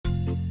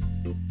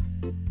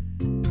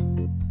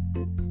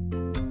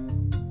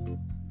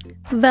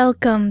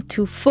Welcome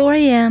to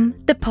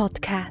 4am, the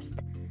podcast.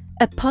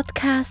 A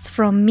podcast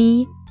from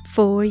me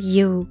for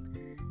you.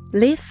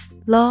 Live,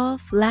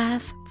 love,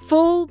 laugh,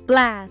 full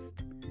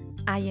blast.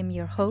 I am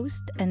your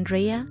host,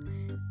 Andrea.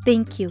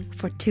 Thank you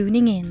for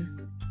tuning in.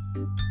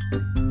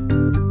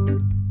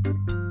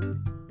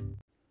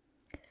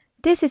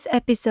 This is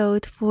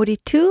episode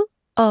 42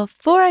 of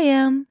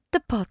 4am, the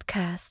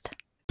podcast.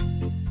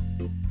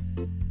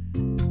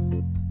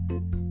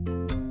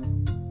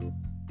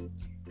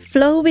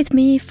 Flow with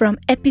me from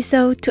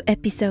episode to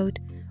episode,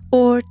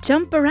 or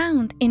jump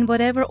around in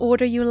whatever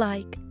order you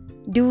like.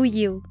 Do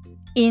you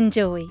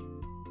enjoy?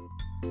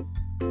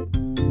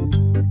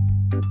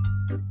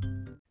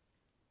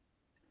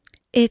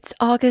 It's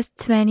August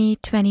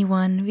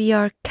 2021. We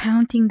are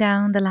counting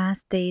down the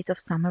last days of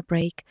summer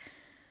break.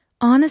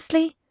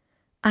 Honestly,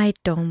 I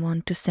don't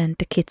want to send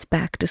the kids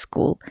back to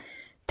school.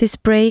 This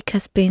break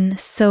has been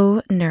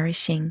so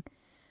nourishing,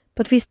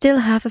 but we still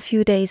have a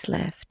few days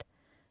left.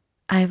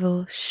 I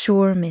will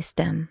sure miss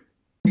them.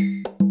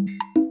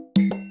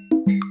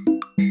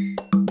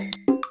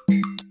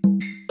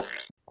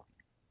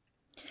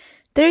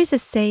 There is a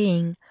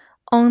saying,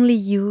 only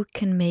you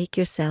can make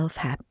yourself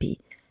happy.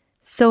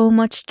 So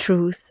much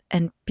truth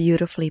and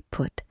beautifully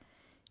put.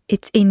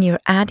 It's in your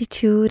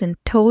attitude and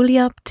totally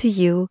up to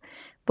you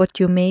what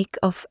you make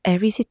of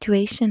every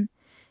situation.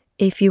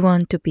 If you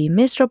want to be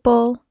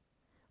miserable,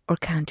 or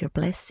count your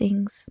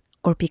blessings,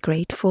 or be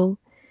grateful.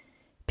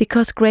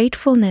 Because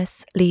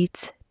gratefulness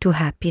leads to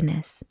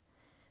happiness.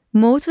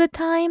 Most of the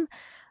time,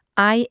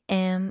 I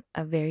am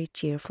a very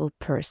cheerful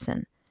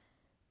person.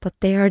 But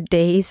there are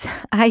days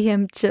I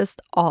am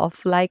just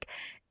off like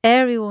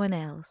everyone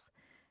else.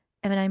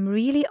 And when I'm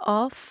really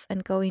off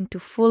and go into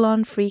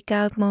full-on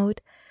freak-out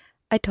mode,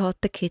 I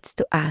taught the kids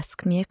to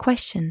ask me a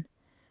question.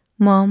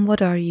 Mom,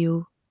 what are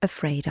you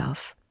afraid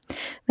of?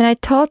 When I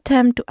taught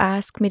them to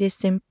ask me this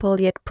simple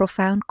yet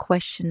profound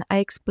question, I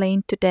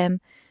explained to them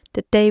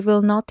that they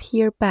will not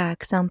hear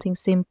back something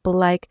simple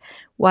like,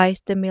 why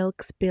is the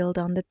milk spilled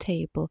on the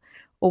table?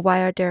 Or why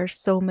are there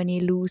so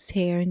many loose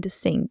hair in the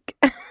sink?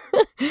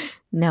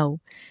 No,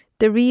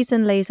 the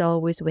reason lays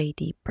always way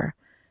deeper.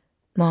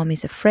 Mom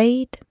is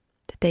afraid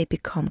that they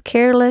become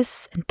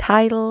careless,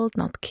 entitled,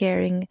 not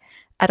caring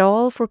at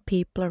all for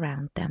people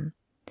around them.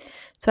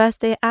 So as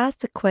they ask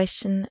the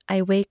question,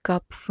 I wake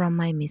up from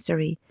my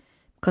misery.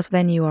 Because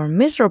when you are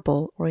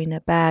miserable or in a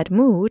bad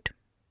mood,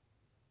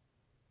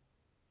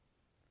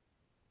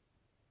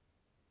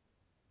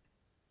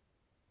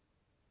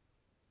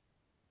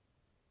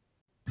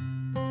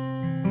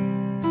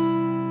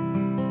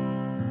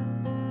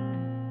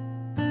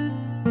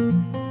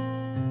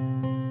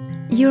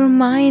 your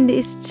mind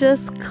is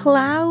just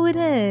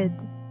clouded.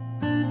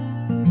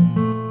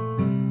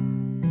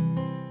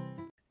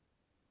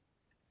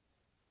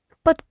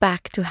 But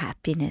back to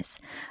happiness.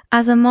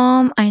 As a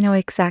mom, I know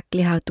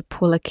exactly how to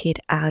pull a kid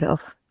out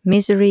of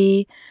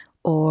misery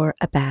or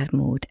a bad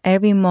mood.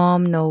 Every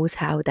mom knows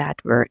how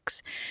that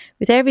works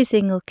with every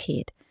single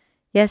kid.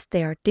 Yes,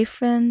 they are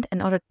different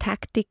and other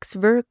tactics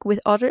work with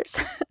others,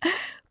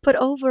 but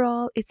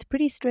overall, it's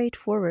pretty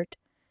straightforward.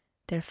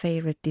 Their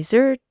favorite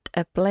dessert,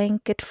 a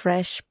blanket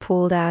fresh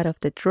pulled out of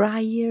the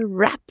dryer,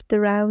 wrapped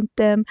around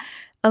them,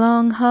 a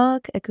long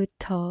hug, a good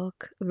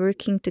talk,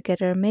 working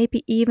together,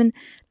 maybe even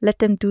let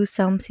them do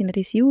something that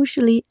is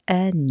usually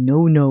a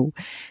no-no,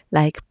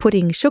 like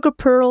putting sugar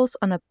pearls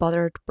on a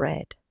buttered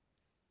bread.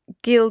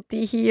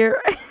 Guilty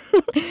here.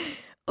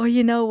 Or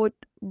you know what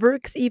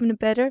works even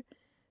better?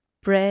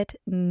 Bread,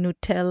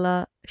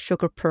 Nutella,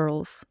 sugar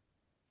pearls.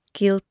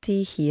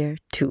 Guilty here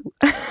too.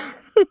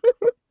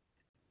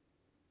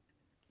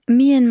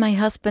 Me and my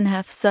husband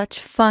have such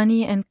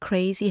funny and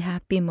crazy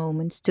happy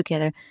moments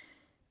together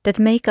that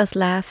make us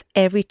laugh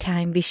every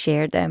time we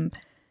share them.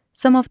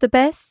 Some of the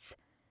best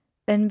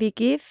when we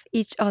give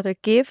each other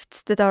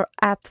gifts that are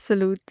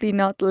absolutely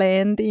not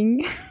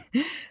landing.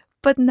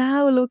 But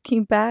now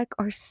looking back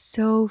are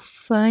so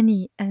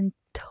funny and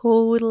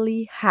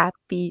totally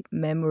happy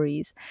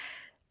memories.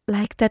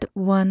 Like that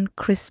one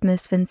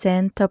Christmas when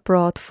Santa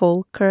brought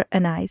Volker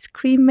an ice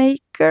cream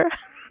maker.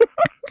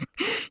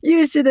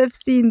 You should have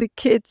seen the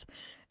kids.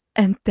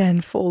 And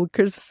then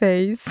Volker's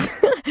face.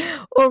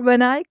 Or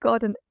when I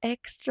got an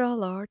extra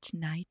large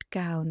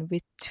nightgown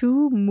with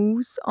 2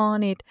 moose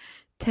on it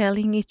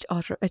telling each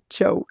other a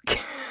joke.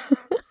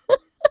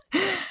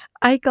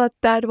 I got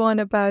that one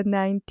about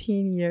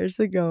 19 years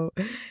ago.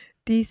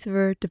 These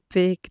were the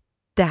big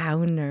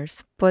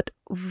downers. But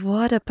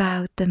what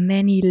about the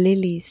many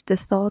lilies, the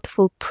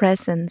thoughtful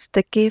presents,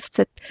 the gifts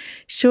that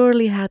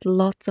surely had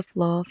lots of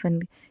love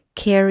and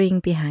caring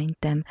behind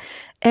them?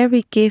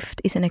 Every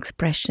gift is an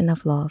expression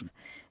of love.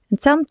 And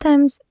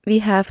sometimes we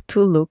have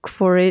to look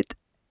for it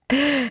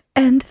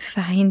and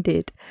find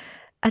it.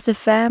 As a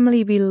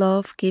family, we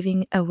love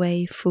giving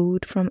away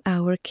food from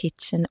our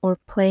kitchen or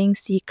playing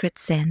Secret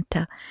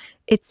Santa.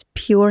 It's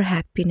pure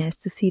happiness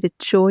to see the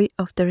joy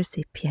of the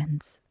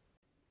recipients.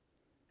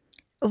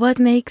 What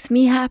makes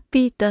me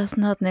happy does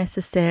not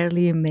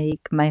necessarily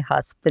make my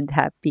husband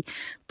happy.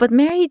 But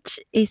marriage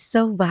is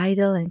so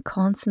vital and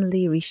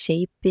constantly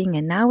reshaping,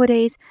 and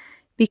nowadays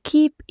we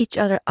keep each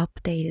other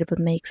updated what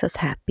makes us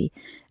happy,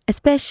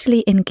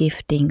 especially in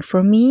gifting.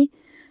 For me,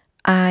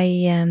 I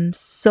am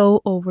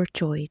so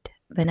overjoyed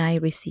when I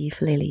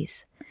receive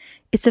lilies.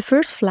 It's the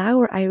first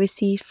flower I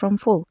received from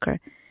Volker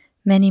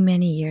many,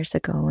 many years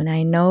ago, and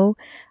I know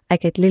I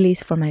get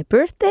lilies for my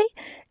birthday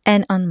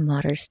and on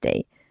Mother's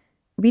Day.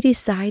 We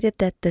decided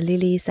that the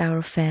lily is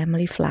our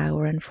family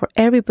flower, and for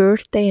every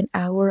birthday and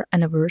our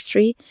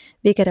anniversary,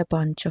 we get a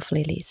bunch of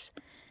lilies.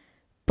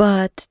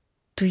 But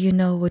do you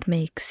know what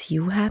makes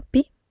you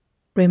happy?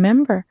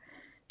 Remember,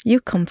 you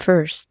come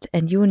first,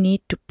 and you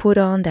need to put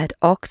on that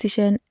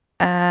oxygen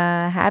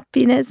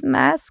happiness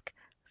mask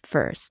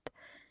first.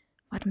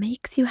 What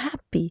makes you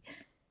happy?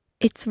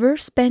 It's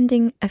worth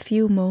spending a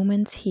few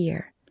moments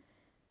here.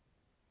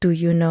 Do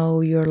you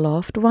know your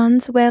loved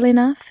ones well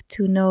enough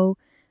to know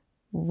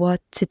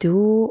what to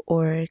do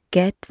or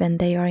get when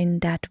they are in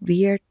that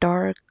weird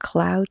dark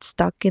cloud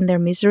stuck in their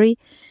misery?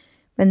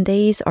 When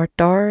days are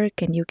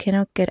dark and you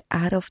cannot get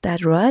out of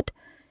that rut?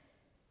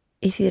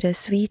 Is it a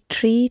sweet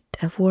treat,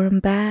 a warm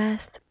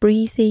bath,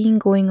 breathing,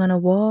 going on a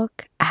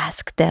walk?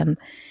 Ask them.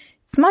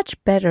 It's much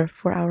better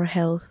for our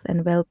health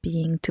and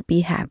well-being to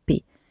be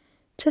happy.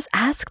 Just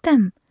ask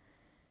them.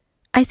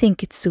 I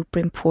think it's super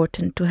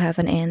important to have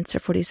an answer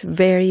for this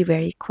very,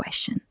 very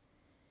question.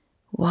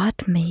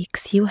 What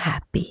makes you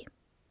happy?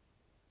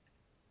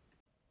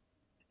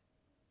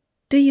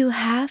 Do you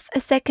have a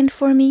second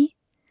for me?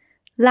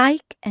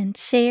 Like and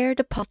share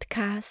the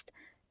podcast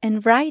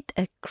and write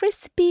a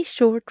crispy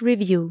short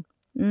review.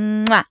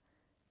 Mwah!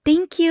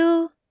 Thank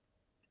you!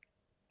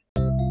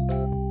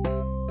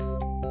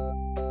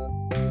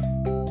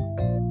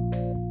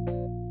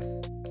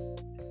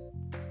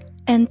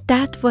 And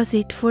that was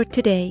it for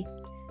today.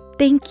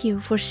 Thank you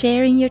for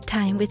sharing your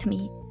time with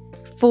me.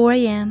 4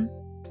 a.m.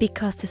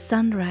 because the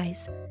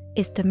sunrise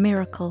is the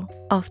miracle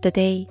of the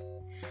day.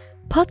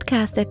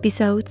 Podcast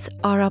episodes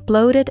are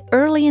uploaded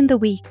early in the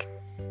week,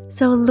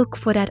 so look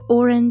for that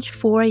orange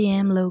 4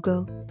 a.m.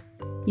 logo.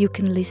 You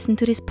can listen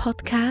to this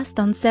podcast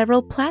on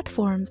several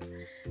platforms,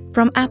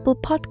 from Apple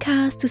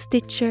Podcasts to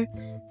Stitcher,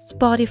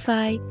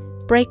 Spotify,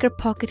 Breaker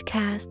Pocket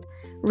Cast,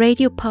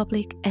 Radio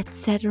Public,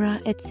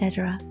 etc.,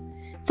 etc.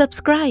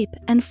 Subscribe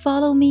and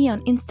follow me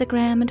on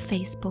Instagram and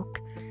Facebook.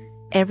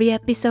 Every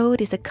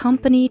episode is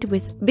accompanied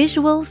with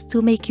visuals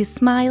to make you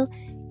smile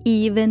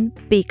even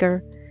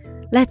bigger.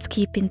 Let's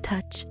keep in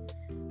touch.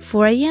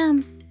 4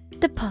 a.m.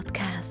 the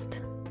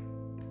podcast.